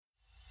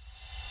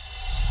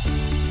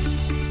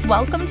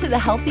welcome to the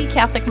Healthy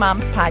Catholic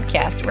Moms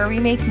podcast, where we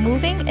make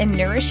moving and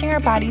nourishing our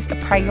bodies a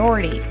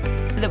priority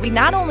so that we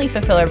not only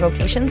fulfill our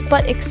vocations,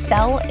 but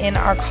excel in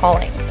our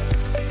callings.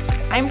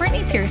 I'm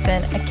Brittany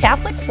Pearson, a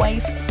Catholic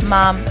wife,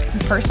 mom,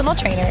 and personal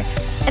trainer,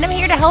 and I'm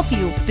here to help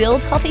you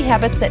build healthy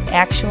habits that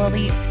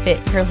actually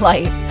fit your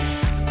life.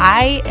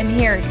 I am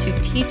here to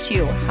teach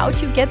you how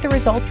to get the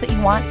results that you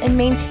want and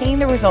maintain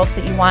the results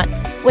that you want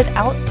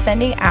without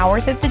spending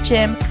hours at the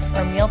gym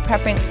or meal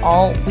prepping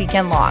all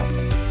weekend long.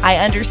 I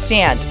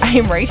understand. I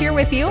am right here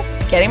with you,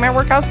 getting my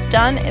workouts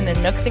done in the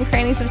nooks and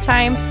crannies of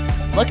time,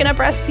 looking up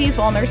recipes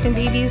while nursing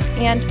babies,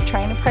 and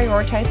trying to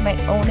prioritize my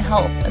own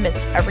health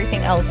amidst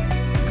everything else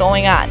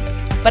going on.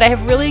 But I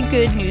have really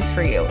good news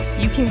for you.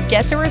 You can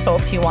get the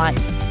results you want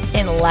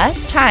in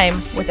less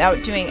time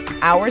without doing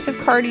hours of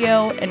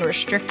cardio and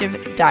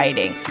restrictive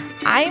dieting.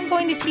 I am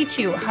going to teach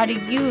you how to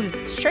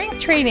use strength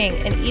training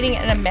and eating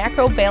in a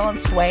macro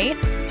balanced way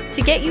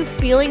to get you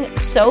feeling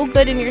so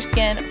good in your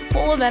skin,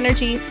 full of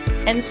energy,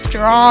 and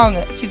strong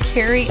to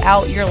carry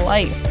out your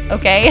life,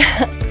 okay?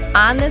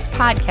 On this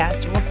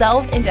podcast, we'll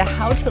delve into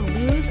how to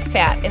lose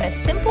fat in a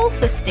simple,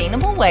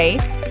 sustainable way,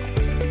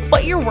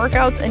 what your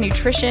workouts and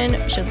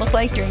nutrition should look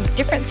like during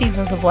different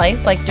seasons of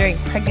life, like during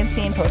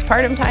pregnancy and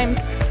postpartum times.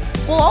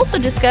 We'll also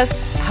discuss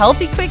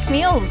healthy, quick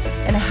meals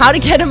and how to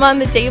get them on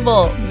the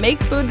table, make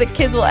food that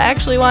kids will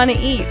actually want to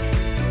eat,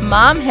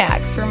 mom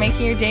hacks for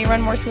making your day run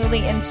more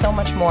smoothly, and so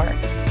much more.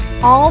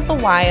 All the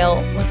while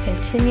with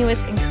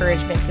continuous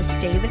encouragement to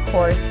stay the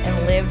course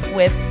and live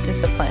with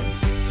discipline.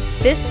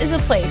 This is a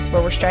place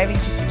where we're striving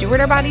to steward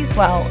our bodies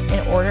well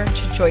in order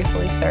to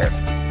joyfully serve.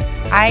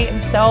 I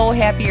am so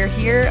happy you're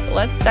here.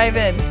 Let's dive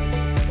in.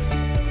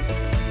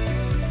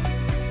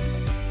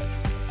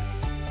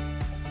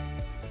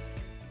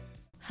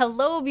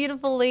 Hello,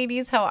 beautiful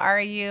ladies. How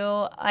are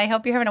you? I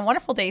hope you're having a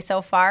wonderful day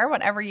so far,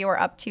 whatever you are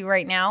up to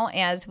right now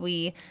as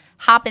we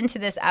hop into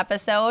this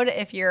episode.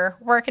 If you're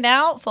working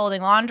out,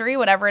 folding laundry,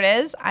 whatever it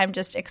is, I'm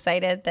just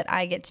excited that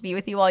I get to be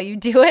with you while you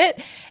do it.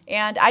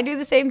 And I do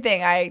the same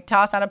thing. I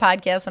toss on a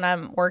podcast when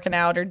I'm working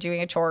out or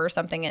doing a chore or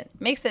something. It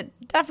makes it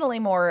definitely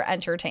more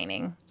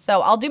entertaining. So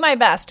I'll do my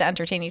best to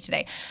entertain you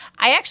today.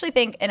 I actually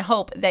think and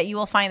hope that you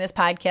will find this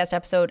podcast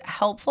episode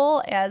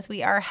helpful as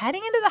we are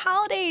heading into the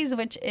holidays,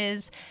 which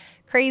is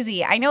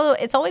crazy. I know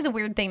it's always a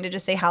weird thing to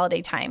just say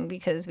holiday time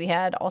because we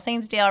had All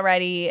Saints Day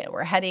already.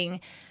 We're heading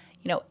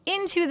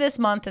into this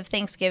month of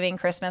Thanksgiving,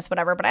 Christmas,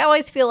 whatever. But I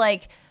always feel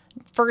like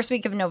first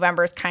week of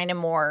November is kind of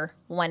more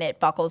when it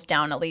buckles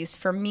down, at least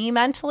for me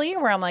mentally,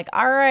 where I'm like,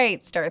 all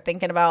right, start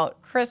thinking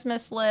about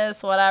Christmas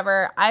lists,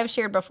 whatever. I've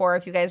shared before,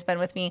 if you guys have been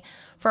with me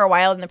for a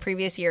while in the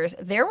previous years,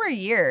 there were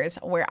years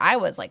where I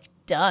was like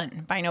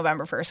done by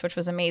November 1st, which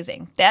was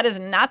amazing. That is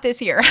not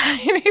this year.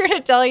 I'm here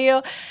to tell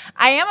you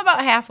I am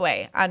about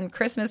halfway on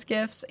Christmas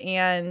gifts,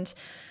 and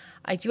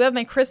I do have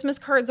my Christmas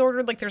cards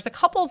ordered. Like there's a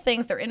couple of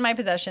things, they're in my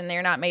possession.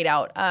 They're not made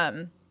out.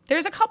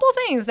 There's a couple of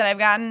things that I've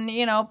gotten,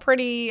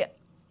 pretty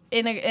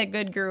in a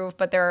good groove,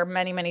 but there are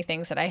many, many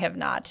things that I have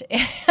not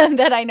and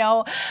that I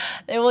know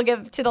it will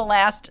give to the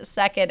last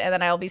second and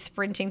then I'll be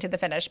sprinting to the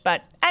finish.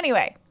 But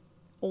anyway,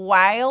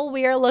 while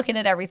we are looking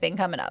at everything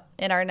coming up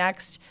in our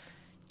next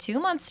 2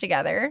 months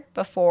together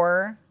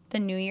before the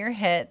new year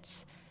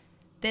hits,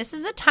 this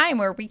is a time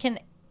where we can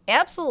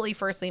absolutely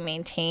firstly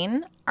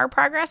maintain our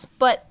progress,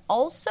 but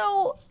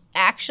also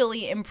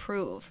actually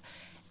improve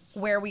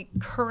where we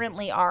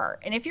currently are.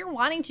 And if you're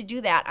wanting to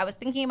do that, I was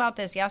thinking about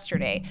this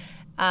yesterday.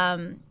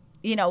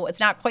 It's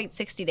not quite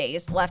 60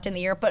 days left in the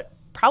year, but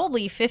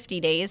probably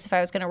 50 days if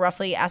I was going to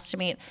roughly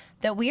estimate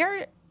that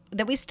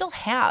we still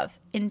have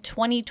in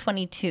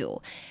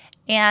 2022.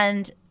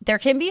 And there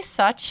can be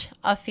such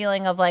a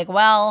feeling of like,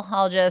 well,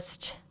 I'll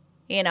just,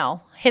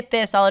 hit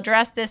this, I'll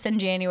address this in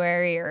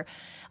January, or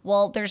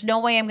well, there's no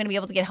way I'm going to be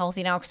able to get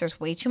healthy now because there's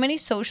way too many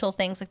social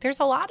things. Like there's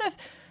a lot of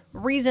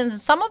reasons,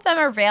 and some of them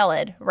are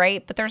valid,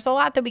 right? But there's a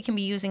lot that we can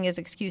be using as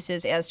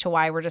excuses as to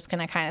why we're just going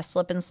to kind of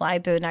slip and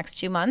slide through the next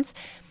 2 months.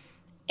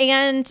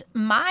 And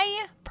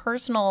my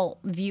personal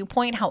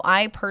viewpoint, how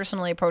I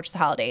personally approach the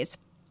holidays,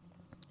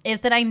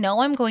 is that I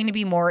know I'm going to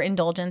be more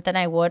indulgent than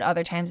I would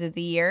other times of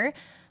the year,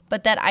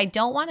 but that I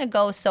don't want to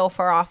go so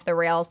far off the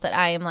rails that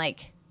I am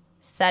like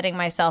setting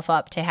myself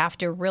up to have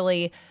to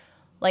really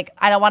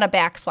I don't want to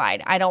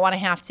backslide. I don't want to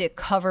have to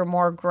cover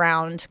more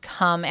ground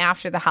come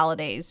after the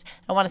holidays.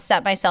 I want to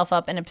set myself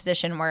up in a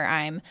position where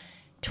I'm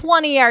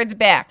 20 yards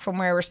back from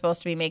where we're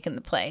supposed to be making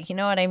the play. You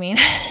know what I mean?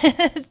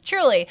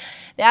 Truly,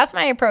 that's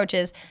my approach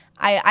is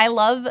I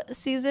love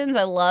seasons.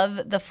 I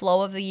love the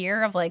flow of the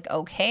year of like,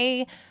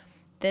 okay,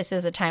 this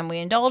is a time we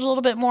indulge a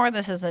little bit more.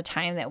 This is a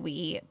time that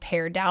we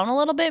pare down a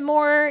little bit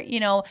more.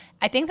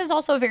 I think there's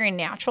also a very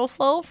natural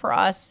flow for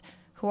us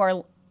who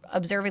are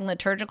observing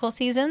liturgical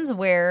seasons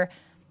where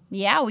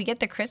we get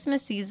the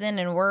Christmas season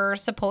and we're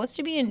supposed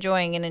to be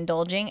enjoying and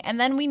indulging. And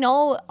then we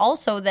know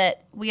also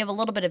that we have a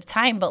little bit of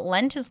time, but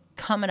Lent is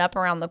coming up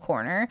around the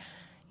corner,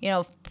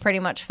 pretty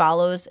much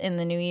follows in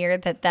the new year,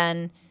 that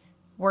then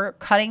we're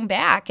cutting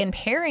back and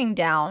paring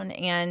down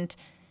and,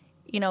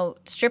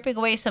 stripping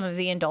away some of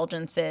the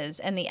indulgences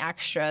and the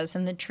extras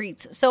and the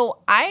treats. So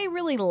I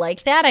really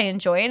like that. I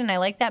enjoy it. And I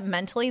like that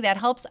mentally. That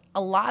helps.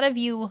 A lot of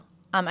you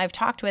I've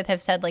talked with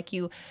have said like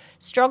you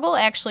struggle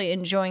actually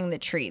enjoying the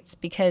treats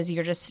because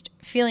you're just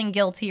feeling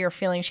guilty or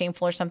feeling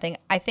shameful or something.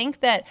 I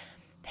think that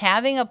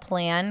having a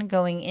plan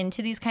going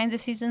into these kinds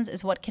of seasons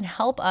is what can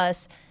help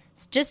us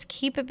just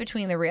keep it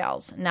between the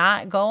rails,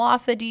 not go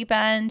off the deep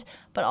end,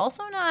 but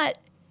also not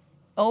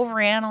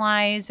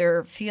overanalyze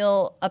or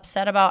feel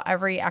upset about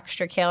every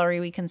extra calorie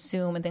we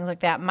consume and things like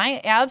that. My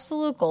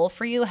absolute goal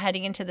for you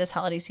heading into this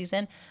holiday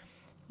season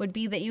would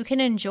be that you can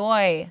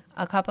enjoy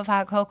a cup of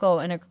hot cocoa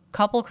and a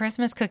couple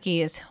Christmas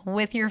cookies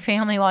with your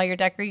family while you're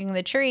decorating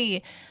the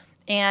tree,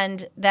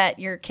 and that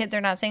your kids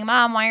are not saying,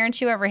 Mom, why aren't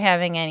you ever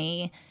having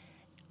any?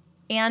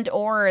 And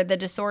or the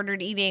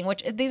disordered eating,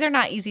 which these are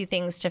not easy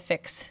things to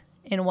fix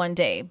in one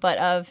day,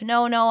 but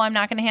no, I'm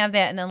not going to have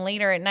that. And then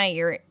later at night,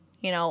 you're,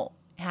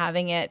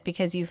 having it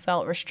because you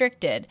felt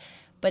restricted,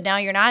 but now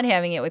you're not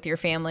having it with your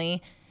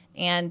family.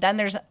 And then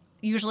there's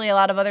usually a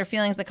lot of other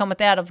feelings that come with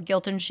that of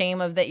guilt and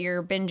shame of that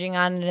you're binging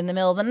on it in the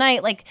middle of the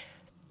night. Like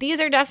these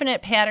are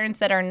definite patterns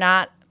that are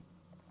not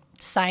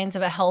signs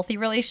of a healthy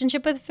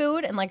relationship with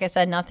food. And like I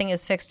said, nothing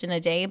is fixed in a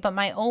day, but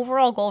my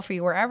overall goal for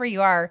you, wherever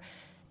you are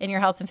in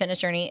your health and fitness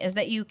journey, is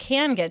that you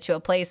can get to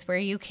a place where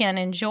you can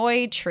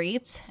enjoy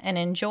treats and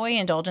enjoy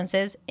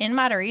indulgences in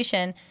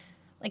moderation,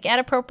 like at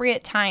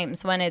appropriate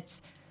times when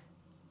it's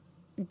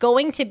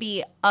going to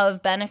be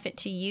of benefit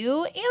to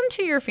you and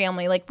to your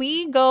family. Like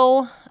we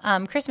go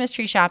Christmas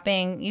tree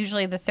shopping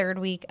usually the third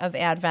week of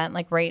Advent,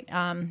 like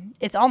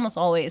it's almost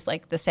always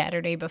like the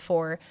Saturday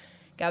before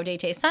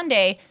Gaudete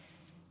Sunday.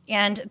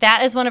 And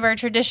that is one of our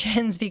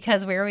traditions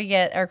because where we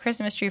get our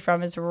Christmas tree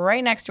from is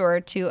right next door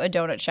to a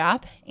donut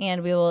shop.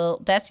 And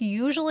that's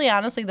usually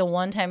honestly the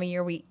one time a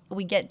year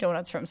we get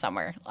donuts from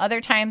somewhere.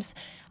 Other times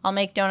I'll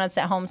make donuts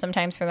at home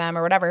sometimes for them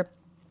or whatever.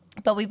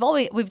 But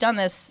we've done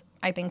this,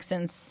 I think,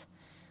 since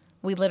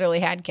we literally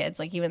had kids,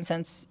 like even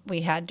since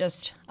we had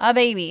just a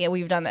baby,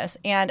 we've done this.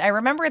 And I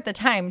remember at the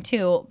time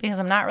too, because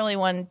I'm not really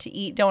one to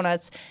eat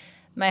donuts,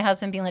 my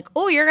husband being like,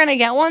 oh, you're going to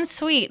get one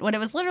sweet, when it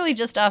was literally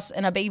just us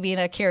and a baby in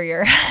a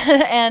carrier.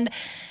 And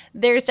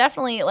there's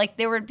definitely like,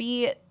 there would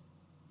be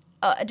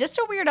just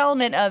a weird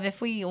element of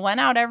if we went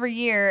out every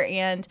year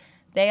and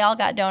they all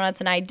got donuts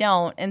and I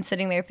don't, and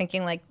sitting there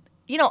thinking like,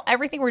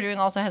 everything we're doing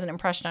also has an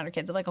impression on our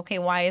kids of like, okay,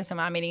 why isn't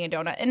Mom eating a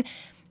donut?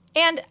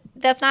 And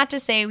that's not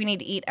to say we need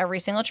to eat every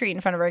single treat in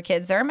front of our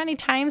kids. There are many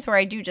times where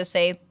I do just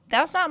say,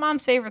 that's not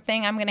Mom's favorite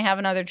thing. I'm going to have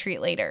another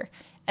treat later.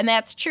 And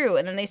that's true.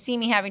 And then they see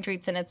me having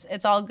treats and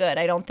it's all good.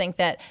 I don't think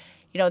that,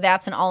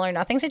 that's an all or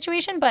nothing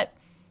situation. But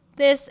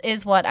this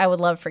is what I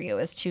would love for you,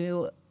 is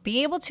to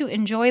be able to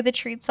enjoy the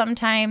treat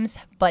sometimes,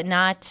 but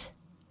not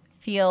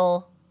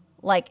feel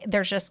like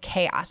there's just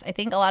chaos. I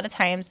think a lot of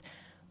times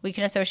we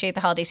can associate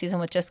the holiday season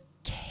with just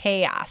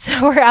chaos.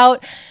 We're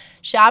out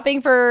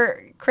shopping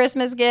for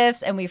Christmas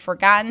gifts and we've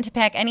forgotten to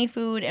pack any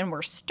food and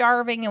we're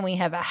starving and we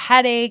have a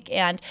headache,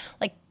 and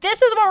like this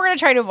is what we're going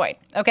to try to avoid,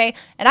 okay?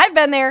 And I've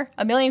been there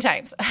a million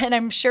times, and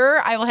I'm sure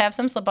I will have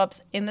some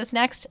slip-ups in this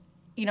next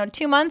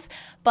 2 months,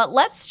 but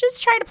let's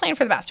just try to plan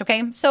for the best,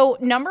 okay? So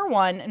number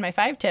 1 in my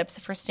 5 tips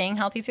for staying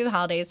healthy through the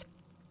holidays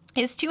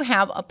is to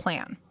have a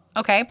plan,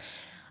 okay?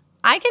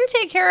 I can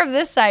take care of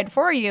this side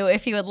for you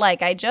if you would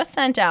like. I just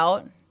sent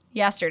out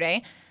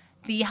yesterday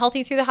the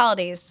Healthy Through the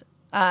Holidays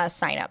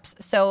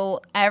signups.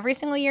 So every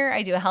single year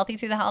I do a Healthy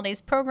Through the Holidays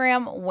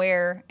program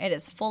where it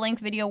is full-length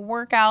video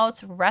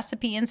workouts,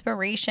 recipe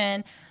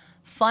inspiration,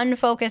 fun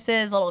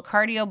focuses, little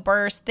cardio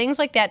bursts, things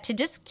like that to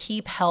just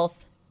keep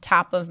health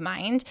top of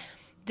mind.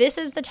 This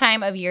is the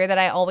time of year that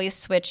I always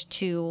switch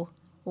to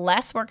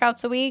less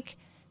workouts a week,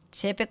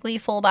 typically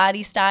full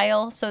body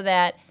style, so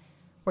that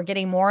we're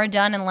getting more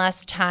done in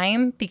less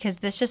time, because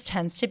this just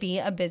tends to be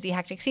a busy,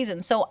 hectic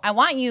season. So I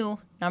want you,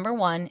 number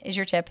 1 is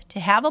your tip, to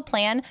have a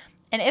plan.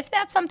 And if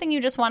that's something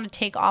you just want to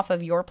take off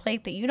of your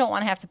plate, that you don't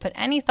want to have to put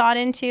any thought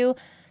into,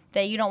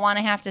 that you don't want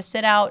to have to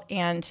sit out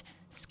and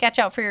sketch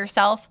out for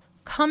yourself,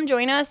 come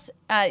join us.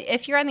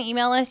 If you're on the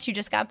email list, you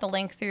just got the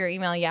link through your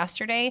email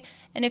yesterday.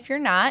 And if you're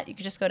not, you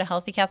can just go to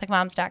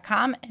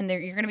healthycatholicmoms.com and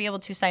you're going to be able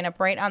to sign up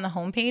right on the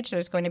homepage.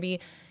 There's going to be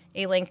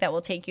a link that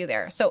will take you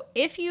there. So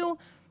if you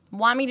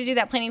want me to do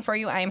that planning for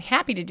you, I am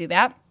happy to do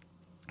that.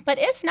 But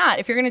if not,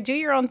 if you're going to do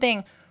your own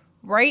thing,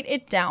 write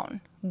it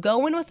down.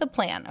 Go in with a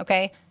plan,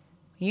 okay?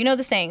 You know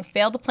the saying,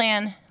 fail to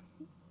plan.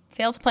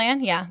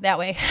 Yeah, that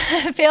way.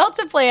 Fail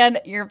to plan,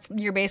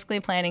 you're basically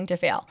planning to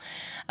fail.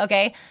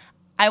 Okay?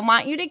 I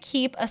want you to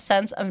keep a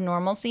sense of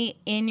normalcy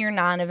in your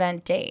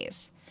non-event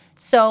days.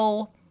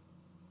 So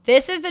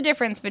this is the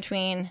difference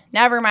between,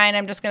 never mind,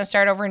 I'm just going to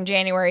start over in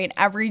January and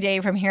every day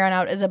from here on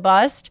out is a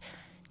bust,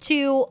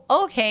 to,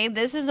 okay,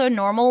 this is a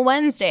normal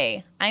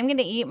Wednesday. I'm going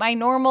to eat my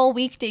normal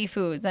weekday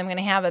foods. I'm going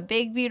to have a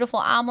big, beautiful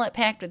omelet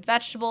packed with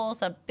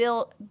vegetables, a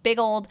big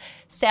old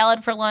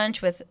salad for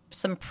lunch with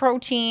some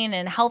protein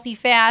and healthy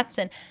fats.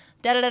 And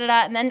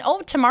da-da-da-da. And then,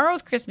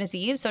 tomorrow's Christmas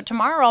Eve. So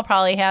tomorrow I'll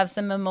probably have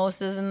some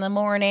mimosas in the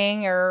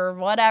morning or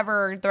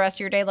whatever the rest of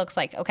your day looks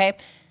like, okay?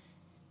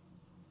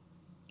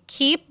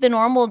 Keep the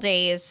normal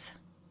days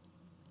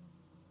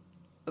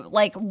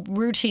like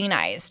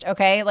routinized,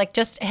 okay? Like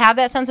just have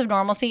that sense of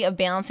normalcy of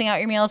balancing out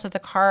your meals with a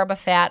carb, a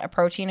fat, a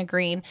protein, a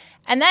green.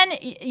 And then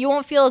you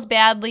won't feel as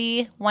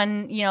badly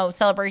when,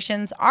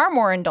 celebrations are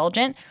more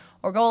indulgent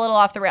or go a little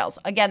off the rails.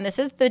 Again, this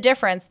is the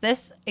difference.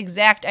 This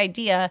exact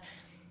idea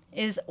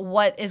is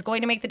what is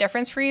going to make the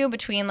difference for you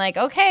between like,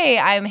 okay,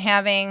 I'm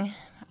having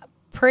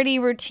pretty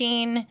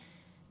routine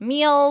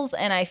meals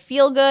and I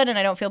feel good and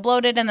I don't feel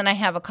bloated, and then I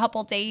have a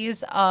couple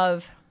days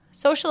of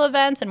social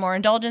events and more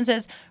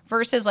indulgences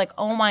versus like,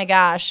 oh my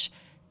gosh,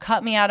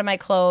 cut me out of my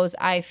clothes.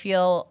 I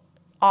feel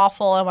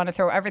awful. I want to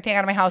throw everything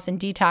out of my house and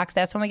detox.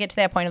 That's when we get to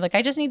that point of like,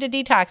 I just need to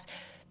detox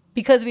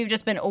because we've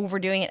just been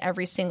overdoing it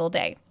every single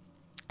day.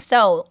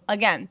 So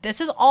again,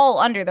 this is all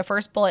under the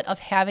first bullet of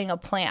having a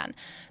plan,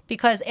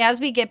 because as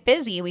we get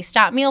busy, we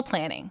stop meal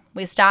planning.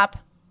 We stop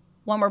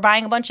when we're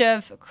buying a bunch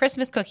of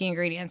Christmas cookie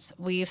ingredients.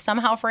 We've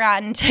somehow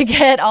forgotten to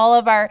get all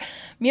of our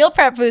meal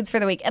prep foods for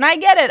the week. And I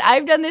get it.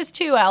 I've done this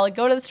too. I'll like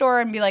go to the store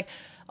and be like,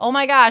 oh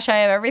my gosh, I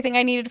have everything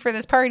I needed for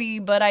this party,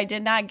 but I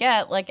did not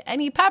get like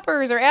any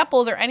peppers or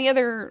apples or any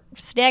other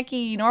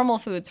snacky normal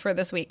foods for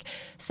this week.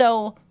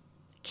 So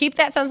keep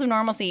that sense of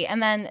normalcy.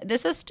 And then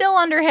this is still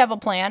under have a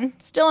plan,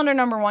 still under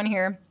number 1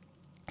 here.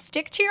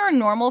 Stick to your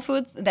normal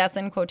foods, that's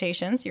in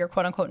quotations, your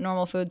quote unquote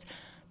normal foods,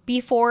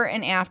 before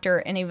and after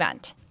an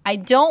event. I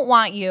don't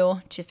want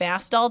you to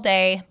fast all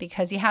day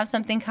because you have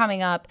something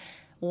coming up.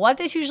 What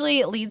this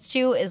usually leads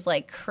to is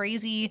like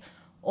crazy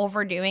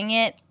overdoing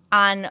it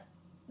on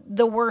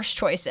the worst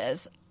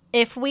choices.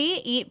 If we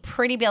eat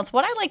pretty balanced,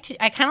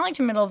 I kind of like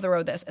to middle of the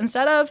road this.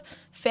 Instead of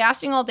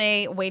fasting all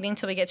day, waiting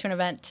till we get to an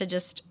event to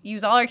just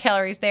use all our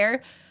calories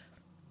there,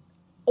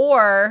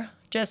 or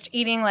just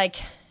eating like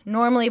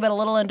normally but a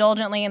little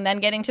indulgently and then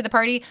getting to the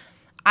party,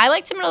 I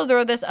like to middle of the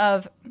road this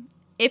of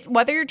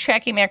whether you're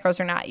tracking macros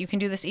or not, you can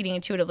do this eating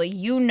intuitively.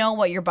 You know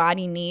what your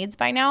body needs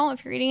by now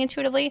if you're eating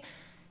intuitively.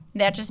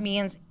 That just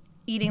means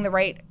eating the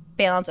right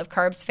balance of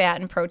carbs, fat,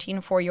 and protein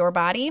for your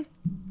body,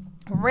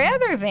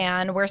 rather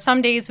than where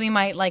some days we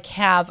might like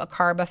have a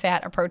carb, a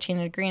fat, a protein,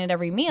 and a green at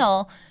every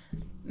meal.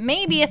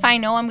 Maybe if I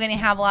know I'm going to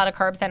have a lot of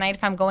carbs that night,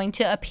 if I'm going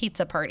to a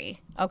pizza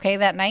party, okay,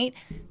 that night,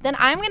 then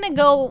I'm going to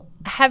go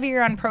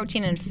heavier on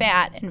protein and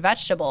fat and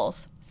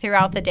vegetables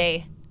throughout the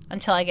day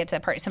until I get to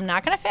that party. So I'm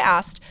not going to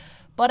fast,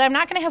 but I'm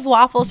not going to have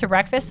waffles for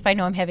breakfast if I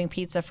know I'm having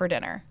pizza for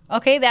dinner.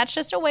 Okay, that's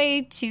just a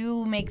way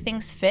to make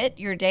things fit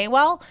your day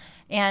well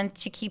and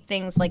to keep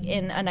things like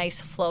in a nice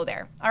flow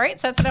there. All right,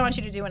 so that's what I want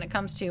you to do when it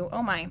comes to,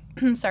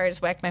 sorry, I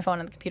just whacked my phone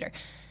on the computer.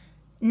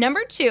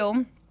 Number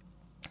 2,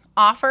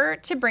 offer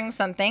to bring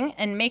something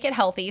and make it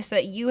healthy so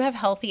that you have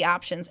healthy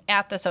options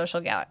at the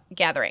social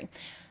gathering.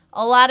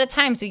 A lot of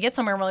times we get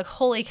somewhere and we're like,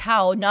 holy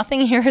cow,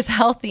 nothing here is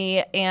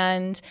healthy,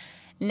 and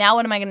now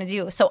what am I going to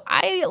do? So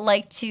I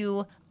like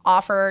to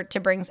offer to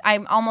bring,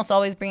 I'm almost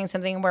always bringing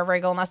something wherever I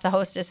go, unless the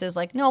hostess is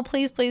like, no,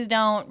 please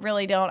don't,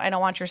 really don't. I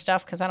don't want your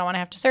stuff because I don't want to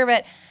have to serve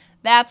it.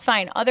 That's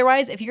fine.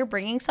 Otherwise, if you're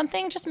bringing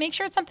something, just make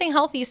sure it's something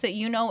healthy so that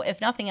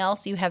if nothing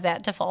else, you have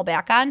that to fall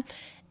back on.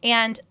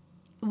 And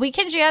we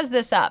can jazz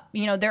this up.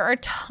 There are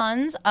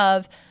tons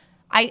of,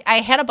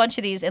 I had a bunch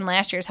of these in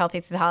last year's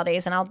Healthy Through the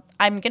Holidays, and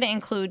I'm going to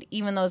include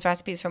even those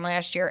recipes from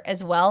last year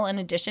as well, in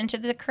addition to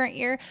the current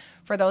year,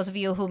 for those of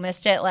you who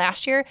missed it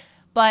last year.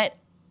 But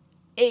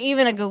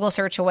even a Google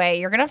search away,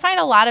 you're going to find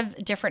a lot of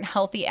different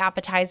healthy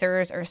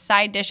appetizers or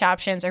side dish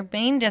options or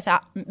main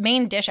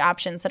dish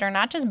options that are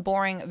not just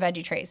boring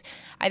veggie trays.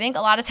 I think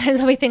a lot of times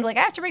when we think like,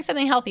 I have to bring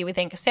something healthy, we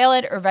think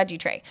salad or veggie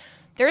tray.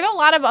 There's a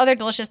lot of other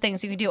delicious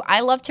things you can do. I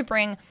love to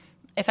bring,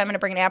 if I'm going to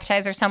bring an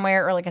appetizer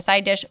somewhere or like a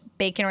side dish,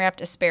 bacon wrapped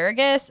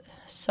asparagus.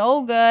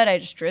 So good. I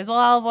just drizzle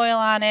olive oil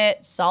on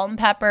it, salt and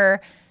pepper.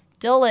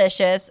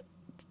 Delicious.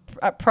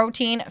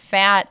 Protein,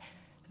 fat,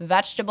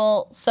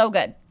 vegetable. So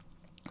good.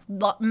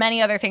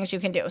 Many other things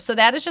you can do. So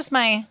that is just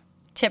my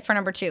tip for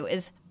number 2,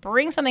 is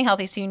bring something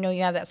healthy so you know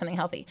you have that something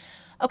healthy.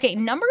 Okay,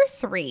 number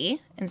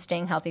 3, in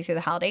staying healthy through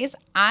the holidays,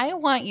 I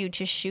want you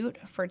to shoot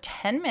for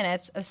 10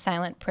 minutes of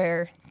silent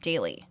prayer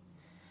daily.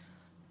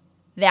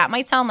 That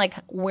might sound like,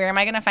 where am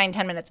I going to find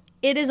 10 minutes?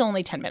 It is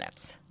only 10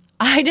 minutes.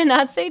 I did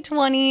not say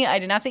 20. I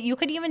did not say, you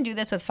could even do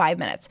this with 5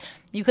 minutes.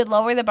 You could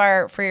lower the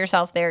bar for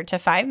yourself there to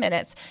 5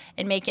 minutes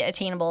and make it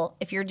attainable.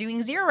 If you're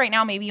doing 0 right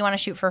now, maybe you want to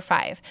shoot for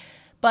 5.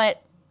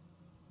 But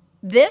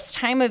this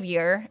time of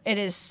year, it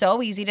is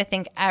so easy to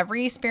think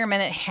every spare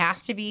minute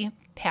has to be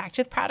packed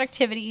with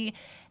productivity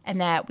and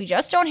that we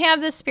just don't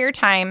have this spare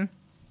time.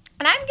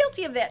 And I'm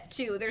guilty of that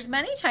too. There's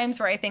many times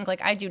where I think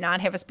like I do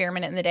not have a spare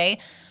minute in the day.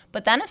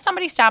 But then if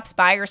somebody stops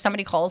by or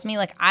somebody calls me,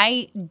 like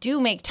I do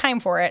make time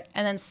for it.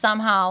 And then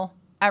somehow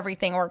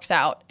everything works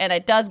out and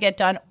it does get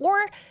done,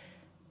 or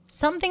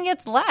something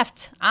gets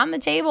left on the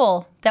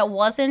table that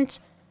wasn't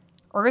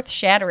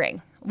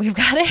earth-shattering. We've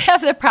got to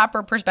have the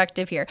proper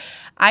perspective here.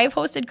 I've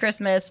hosted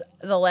Christmas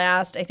the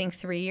last, I think,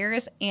 3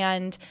 years,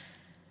 and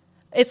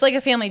It's like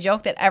a family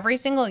joke that every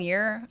single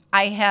year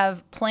I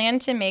have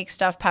planned to make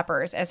stuffed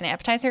peppers as an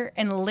appetizer,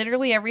 and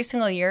literally every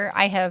single year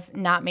I have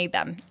not made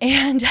them.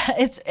 And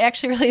it's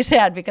actually really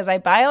sad because I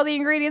buy all the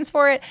ingredients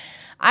for it.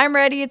 I'm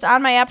ready. It's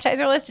on my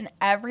appetizer list. And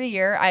every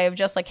year I have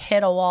just like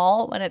hit a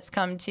wall when it's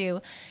come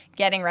to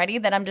getting ready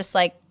that I'm just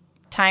like,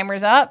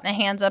 timer's up, the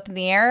hands up in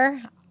the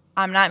air.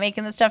 I'm not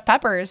making the stuffed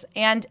peppers.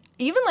 And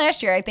even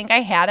last year, I think I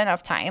had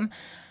enough time.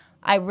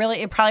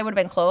 It probably would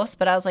have been close,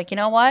 but I was like, you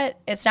know what?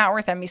 It's not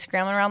worth it. Me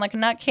scrambling around like a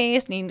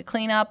nutcase, needing to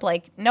clean up.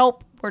 Like,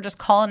 nope, we're just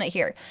calling it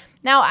here.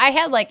 Now, I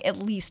had like at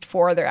least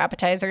 4 other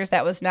appetizers.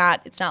 It's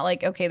not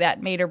like, okay,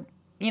 that made or,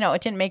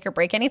 it didn't make or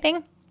break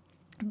anything.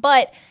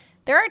 But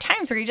there are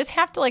times where you just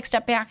have to like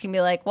step back and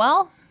be like,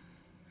 well,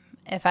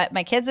 if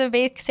my kids have a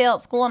bake sale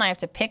at school and I have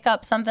to pick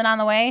up something on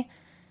the way,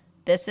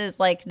 this is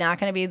like not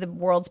going to be the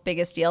world's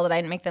biggest deal that I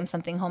didn't make them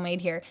something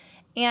homemade here.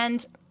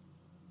 And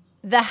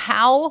the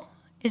how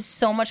is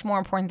so much more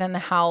important than the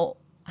how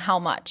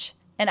much.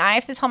 And I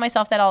have to tell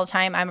myself that all the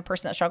time. I'm a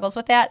person that struggles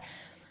with that.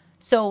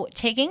 So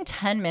taking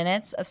 10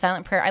 minutes of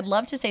silent prayer, I'd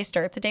love to say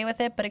start the day with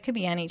it, but it could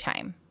be any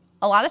time.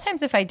 A lot of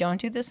times if I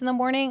don't do this in the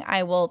morning,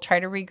 I will try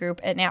to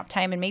regroup at nap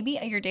time, and maybe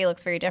your day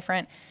looks very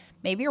different.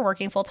 Maybe you're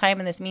working full time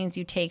and this means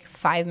you take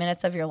 5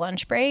 minutes of your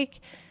lunch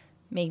break.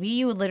 Maybe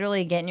you would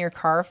literally get in your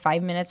car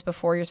 5 minutes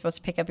before you're supposed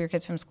to pick up your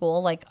kids from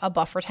school, like a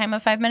buffer time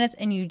of 5 minutes,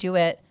 and you do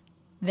it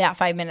that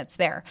 5 minutes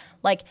there.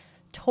 Like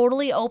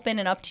totally open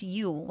and up to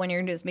you when you're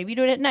going to do this. Maybe you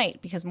do it at night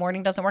because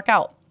morning doesn't work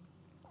out.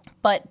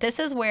 But this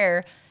is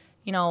where,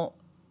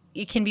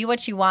 it can be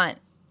what you want,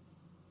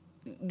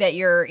 that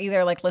you're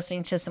either like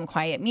listening to some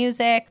quiet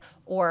music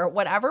or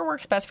whatever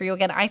works best for you.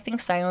 Again, I think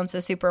silence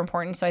is super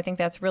important. So I think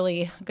that's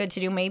really good to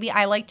do. Maybe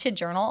I like to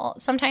journal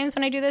sometimes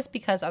when I do this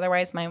because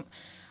otherwise my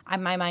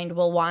mind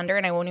will wander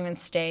and I won't even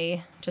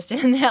stay just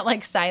in that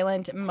like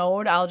silent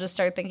mode. I'll just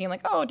start thinking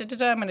like, oh, I'm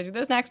going to do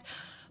this next.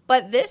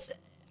 But this,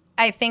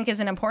 I think, is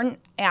an important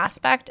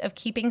aspect of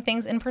keeping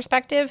things in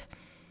perspective,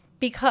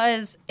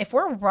 because if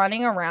we're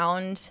running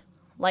around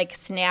like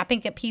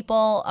snapping at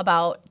people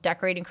about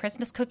decorating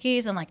Christmas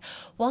cookies and like,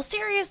 well,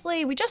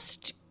 seriously,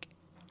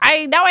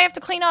 now I have to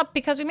clean up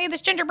because we made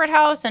this gingerbread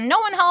house and no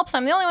one helps.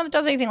 I'm the only one that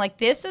does anything. Like,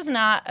 this is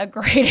not a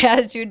great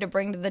attitude to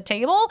bring to the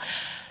table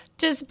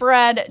to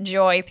spread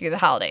joy through the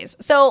holidays.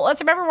 So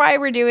let's remember why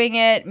we're doing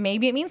it.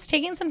 Maybe it means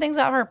taking some things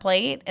off our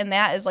plate, and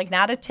that is like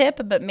not a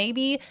tip, but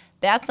maybe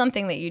that's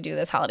something that you do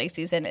this holiday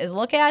season is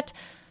look at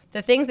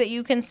the things that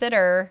you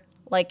consider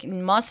like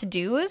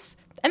must-dos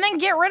and then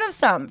get rid of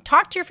some.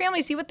 Talk to your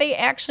family, see what they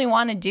actually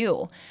want to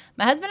do.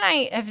 My husband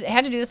and I have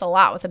had to do this a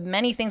lot with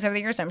many things over the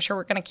years. I'm sure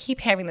we're going to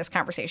keep having this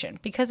conversation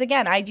because,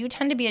 again, I do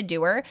tend to be a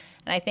doer,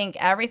 and I think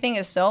everything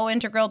is so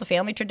integral to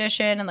family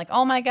tradition and like,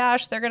 oh my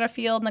gosh, they're going to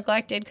feel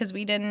neglected because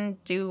we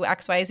didn't do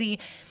X, Y, Z.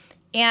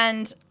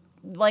 And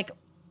like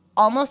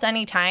almost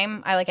any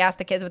time I like ask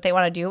the kids what they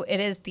want to do, it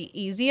is the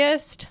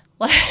easiest,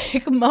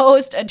 like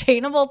most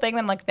attainable thing.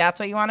 I'm like, that's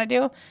what you want to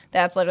do?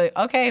 That's literally,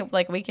 okay,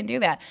 like we can do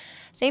that.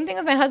 Same thing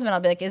with my husband. I'll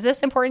be like, is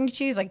this important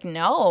to you? He's like,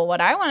 no, what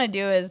I want to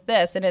do is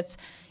this. And it's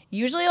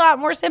usually a lot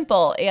more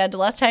simple and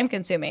less time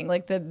consuming.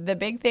 Like the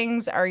big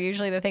things are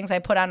usually the things I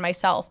put on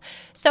myself.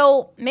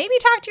 So maybe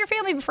talk to your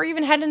family before you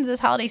even head into this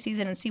holiday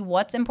season and see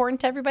what's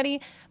important to everybody.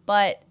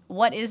 But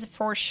what is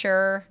for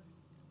sure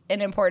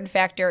an important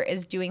factor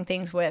is doing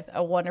things with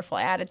a wonderful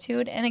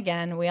attitude. And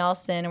again, we all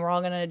sin and we're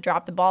all going to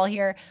drop the ball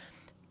here.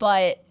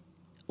 But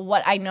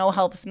what I know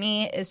helps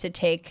me is to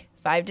take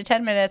 5 to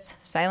 10 minutes,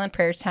 silent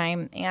prayer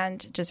time,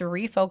 and just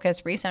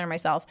refocus, recenter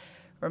myself,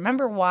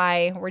 remember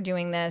why we're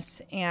doing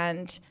this,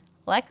 and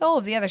let go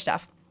of the other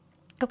stuff.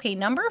 Okay,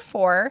 number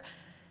 4,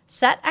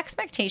 set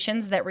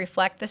expectations that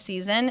reflect the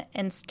season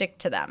and stick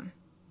to them.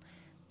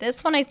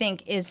 This one I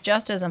think is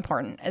just as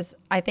important as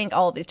I think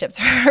all of these tips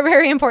are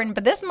very important,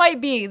 but this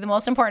might be the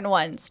most important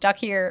one, stuck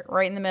here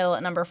right in the middle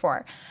at number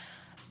 4.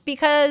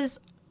 Because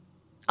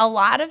a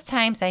lot of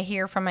times I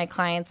hear from my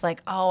clients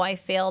like, oh, I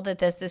failed at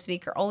this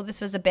week, or oh, this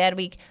was a bad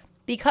week,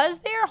 because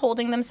they're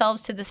holding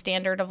themselves to the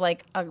standard of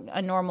like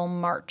a normal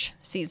March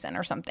season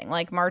or something.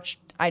 Like March,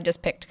 I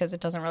just picked because it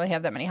doesn't really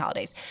have that many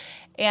holidays.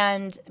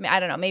 And I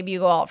don't know, maybe you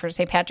go out for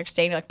St. Patrick's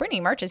Day and you're like,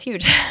 Brittany, March is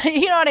huge.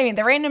 You know what I mean?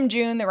 The random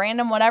June, the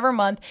random whatever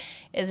month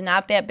is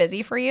not that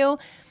busy for you.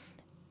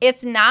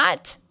 It's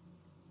not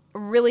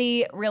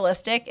really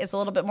realistic. It's a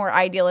little bit more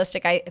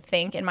idealistic, I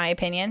think, in my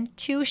opinion,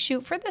 to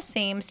shoot for the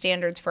same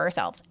standards for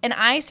ourselves. And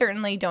I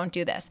certainly don't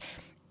do this.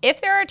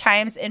 If there are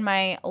times in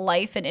my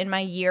life and in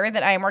my year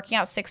that I am working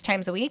out 6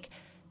 times a week,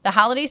 the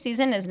holiday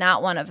season is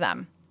not one of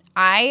them.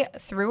 I,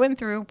 through and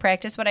through,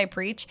 practice what I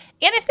preach.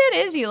 And if that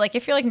is you, like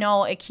if you're like,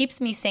 no, it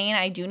keeps me sane,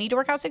 I do need to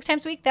work out 6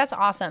 times a week, that's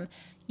awesome.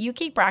 You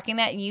keep rocking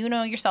that. You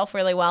know yourself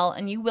really well,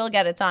 and you will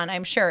get it done,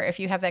 I'm sure, if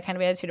you have that kind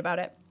of attitude about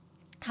it.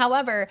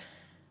 However,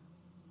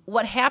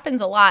 what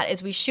happens a lot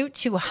is we shoot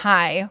too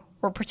high.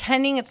 We're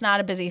pretending it's not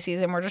a busy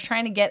season. We're just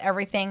trying to get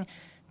everything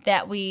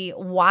that we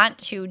want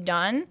to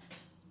done,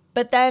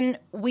 but then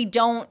we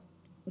don't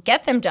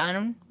get them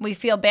done. We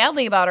feel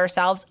badly about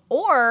ourselves,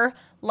 or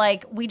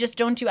like we just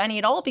don't do any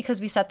at all because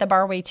we set the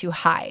bar way too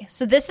high.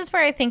 So this is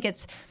where I think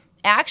it's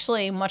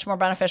actually much more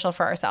beneficial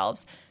for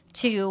ourselves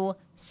to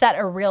set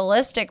a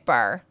realistic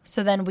bar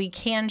so then we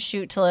can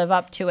shoot to live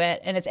up to it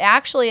and it's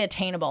actually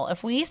attainable.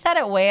 If we set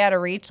it way out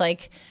of reach,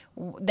 like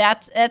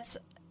that's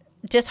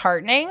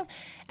disheartening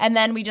and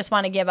then we just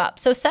want to give up.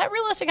 So set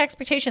realistic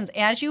expectations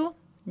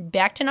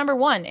back to number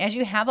one, as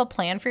you have a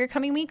plan for your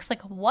coming weeks,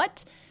 like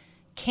what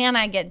can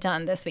I get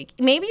done this week?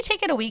 Maybe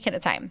take it a week at a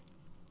time.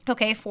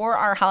 Okay, for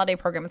our holiday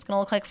program, it's going to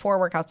look like 4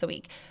 workouts a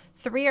week.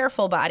 3 are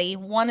full body.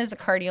 1 is a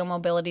cardio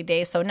mobility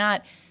day, so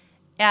not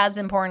as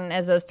important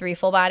as those 3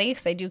 full body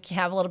because I do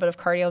have a little bit of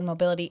cardio and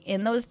mobility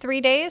in those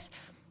 3 days.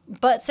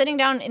 But sitting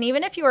down, and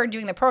even if you are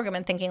doing the program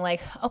and thinking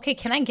like, okay,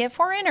 can I get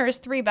 4 in or is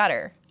 3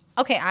 better?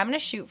 Okay, I'm going to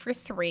shoot for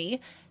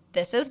 3.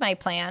 This is my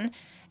plan.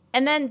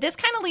 And then this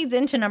kind of leads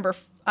into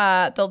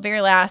the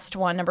very last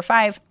one, number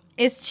 5,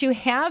 is to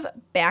have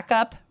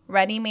backup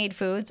ready-made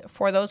foods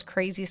for those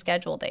crazy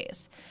schedule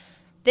days.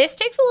 This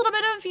takes a little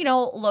bit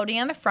of, loading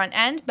on the front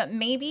end, but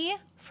maybe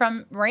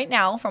from right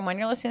now, from when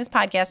you're listening to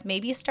this podcast,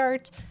 maybe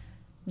start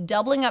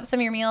doubling up some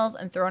of your meals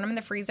and throwing them in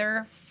the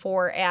freezer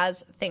for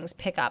as things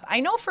pick up. I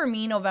know for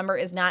me, November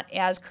is not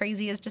as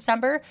crazy as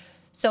December,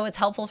 so it's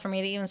helpful for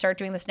me to even start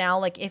doing this now.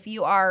 Like if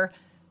you are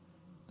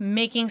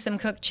making some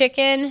cooked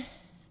chicken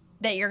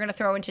that you're going to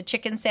throw into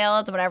chicken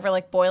salads, whatever,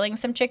 like boiling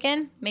some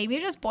chicken, maybe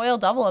you just boil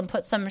double and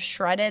put some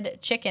shredded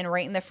chicken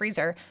right in the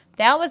freezer.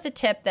 That was a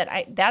tip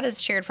that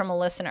is shared from a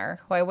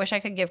listener who I wish I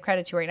could give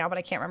credit to right now, but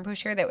I can't remember who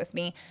shared that with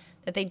me,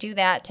 that they do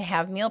that to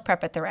have meal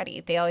prep at the ready.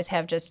 They always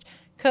have just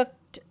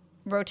cooked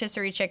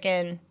rotisserie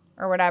chicken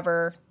or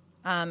whatever,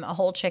 a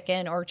whole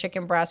chicken or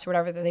chicken breast or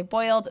whatever that they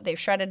boiled, they've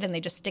shredded, and they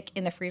just stick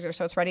in the freezer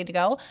so it's ready to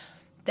go.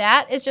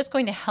 That is just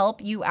going to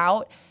help you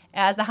out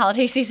as the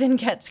holiday season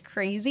gets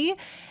crazy.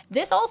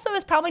 This also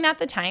is probably not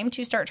the time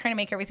to start trying to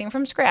make everything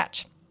from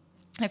scratch.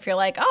 If you're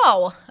like,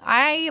 oh,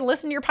 I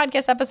listened to your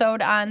podcast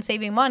episode on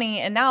saving money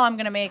and now I'm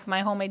going to make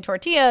my homemade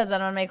tortillas and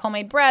I'm going to make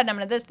homemade bread and I'm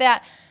going to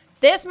that.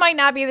 This might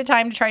not be the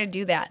time to try to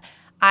do that.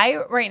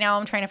 Right now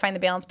I'm trying to find the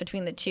balance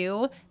between the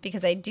two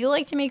because I do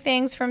like to make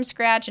things from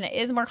scratch and it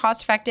is more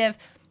cost effective.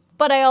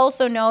 But I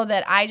also know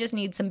that I just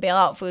need some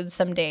bailout foods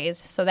some days.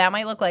 So that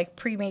might look like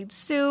pre-made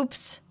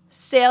soups,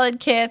 salad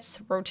kits,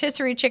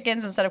 rotisserie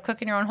chickens instead of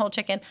cooking your own whole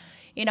chicken.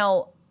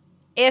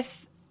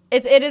 If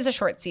it is a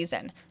short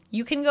season,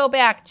 you can go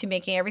back to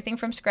making everything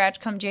from scratch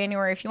come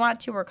January if you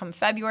want to, or come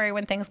February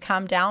when things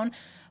calm down.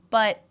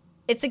 But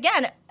it's,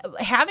 again,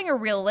 having a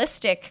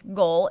realistic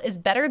goal is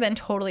better than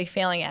totally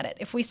failing at it.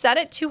 If we set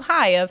it too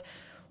high of,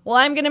 well,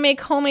 I'm going to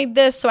make homemade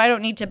this so I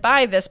don't need to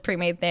buy this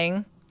pre-made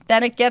thing,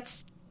 then it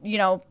gets,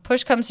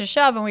 push comes to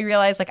shove and we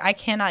realize like I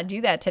cannot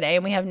do that today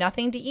and we have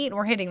nothing to eat and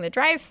we're hitting the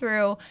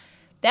drive-through.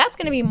 That's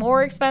going to be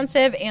more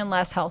expensive and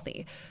less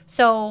healthy.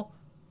 So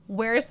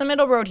where's the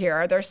middle road here?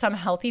 Are there some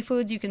healthy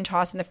foods you can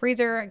toss in the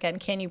freezer? Again,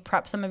 can you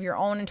prep some of your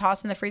own and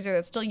toss in the freezer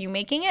that's still you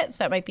making it?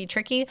 So that might be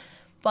tricky,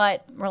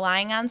 but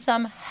relying on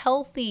some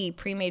healthy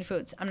pre-made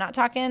foods. I'm not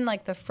talking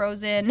like the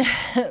frozen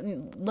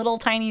little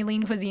tiny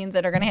lean cuisines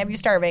that are going to have you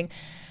starving.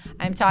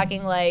 I'm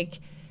talking like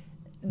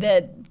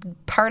the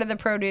part of the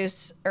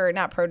produce, or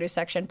not produce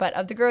section, but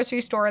of the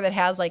grocery store that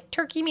has like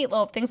turkey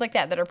meatloaf, things like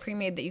that are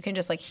pre-made that you can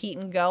just like heat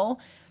and go,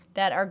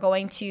 that are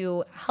going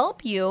to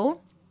help you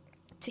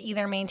to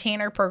either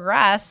maintain or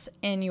progress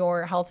in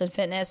your health and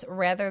fitness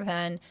rather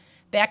than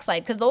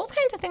backslide. Because those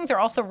kinds of things are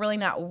also really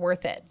not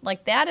worth it.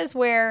 Like that is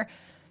where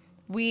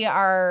we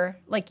are,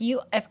 like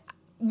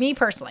me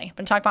personally, I'm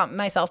going to talk about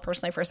myself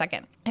personally for a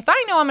second. If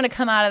I know I'm going to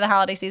come out of the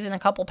holiday season a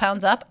couple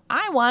pounds up,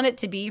 I want it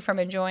to be from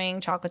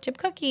enjoying chocolate chip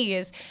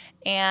cookies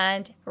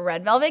and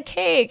red velvet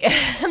cake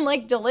and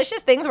like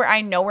delicious things where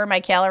I know where my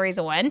calories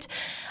went.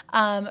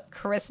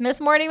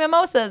 Christmas morning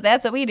mimosas,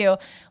 that's what we do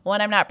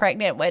when I'm not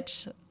pregnant,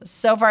 which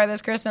so far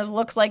this Christmas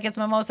looks like it's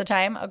mimosa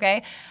time,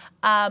 okay?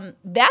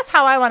 That's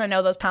how I want to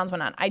know those pounds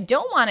went on. I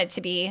don't want it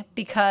to be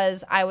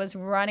because I was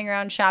running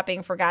around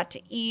shopping, forgot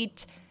to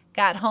eat,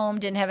 got home,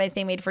 didn't have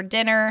anything made for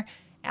dinner,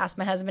 asked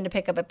my husband to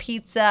pick up a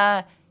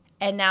pizza,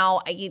 and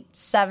now I eat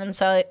 7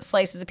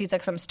 slices of pizza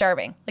because I'm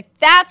starving. Like,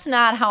 that's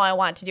not how I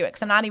want to do it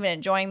because I'm not even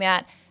enjoying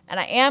that, and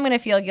I am going to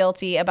feel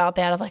guilty about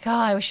that of like, oh,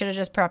 I should have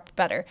just prepped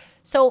better.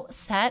 So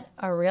set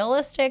a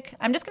realistic –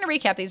 I'm just going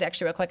to recap these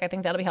actually real quick. I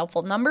think that'll be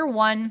helpful. Number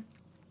 1,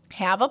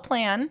 have a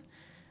plan.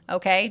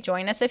 Okay,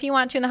 join us if you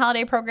want to in the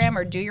holiday program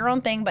or do your own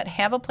thing, but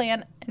have a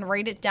plan and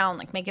write it down,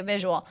 like make it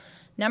visual.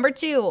 Number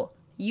 2,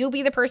 you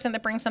be the person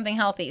that brings something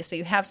healthy so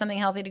you have something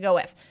healthy to go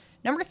with.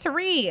 Number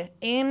 3,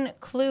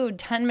 include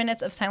 10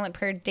 minutes of silent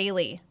prayer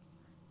daily.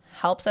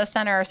 Helps us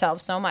center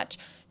ourselves so much.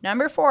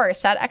 Number 4,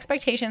 set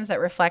expectations that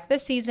reflect the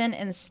season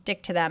and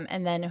stick to them.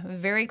 And then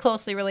very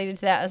closely related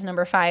to that is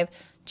number 5,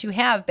 to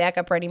have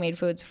backup ready-made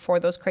foods for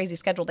those crazy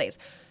schedule days.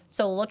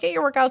 So look at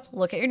your workouts,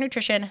 look at your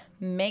nutrition,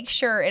 make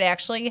sure it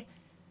actually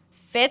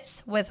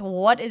fits with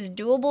what is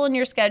doable in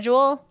your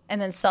schedule, and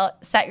then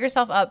set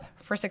yourself up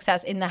for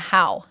success in the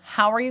how.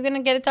 How are you going to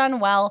get it done?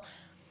 Well,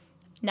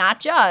 not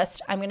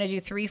just I'm going to do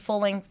 3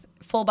 full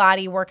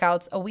body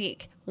workouts a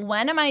week.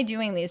 when am I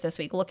doing these this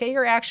week? Look at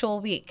your actual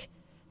week.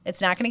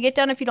 It's not going to get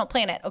done if you don't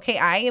plan it. Okay,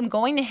 I am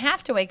going to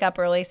have to wake up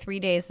early 3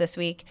 days this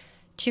week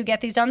to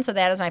get these done, so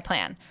that is my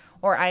plan.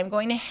 Or I'm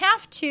going to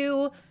have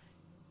to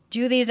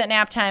do these at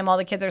nap time while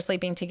the kids are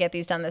sleeping to get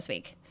these done this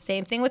week.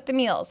 Same thing with the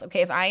meals.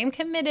 Okay, if I am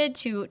committed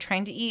to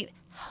trying to eat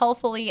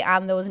healthily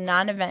on those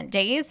non-event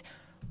days,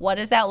 what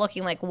is that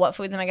looking like? What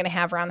foods am I going to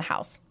have around the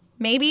house?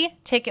 Maybe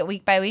take it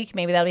week by week.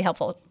 Maybe that'll be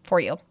helpful for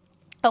you.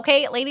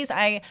 Okay, ladies,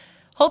 I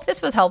hope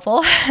this was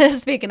helpful.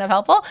 Speaking of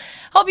helpful,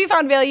 hope you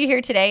found value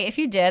here today. If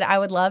you did, I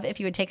would love if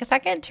you would take a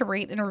second to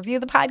rate and review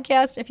the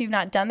podcast if you've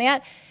not done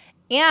that.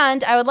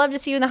 And I would love to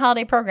see you in the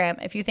holiday program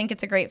if you think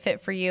it's a great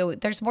fit for you.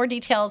 There's more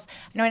details.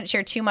 I don't want to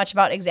share too much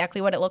about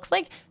exactly what it looks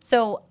like.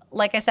 So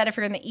like I said, if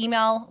you're in the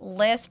email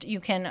list, you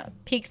can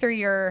peek through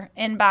your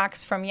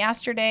inbox from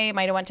yesterday. It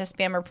might have went to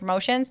spam or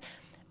promotions.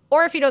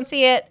 Or if you don't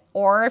see it,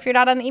 or if you're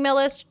not on the email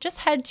list, just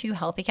head to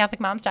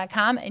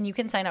healthycatholicmoms.com and you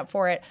can sign up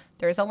for it.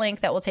 There's a link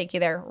that will take you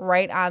there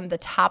right on the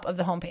top of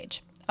the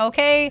homepage.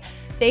 Okay,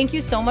 thank you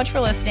so much for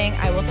listening.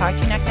 I will talk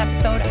to you next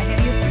episode.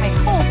 I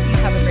hope you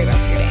have a great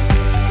rest of your day.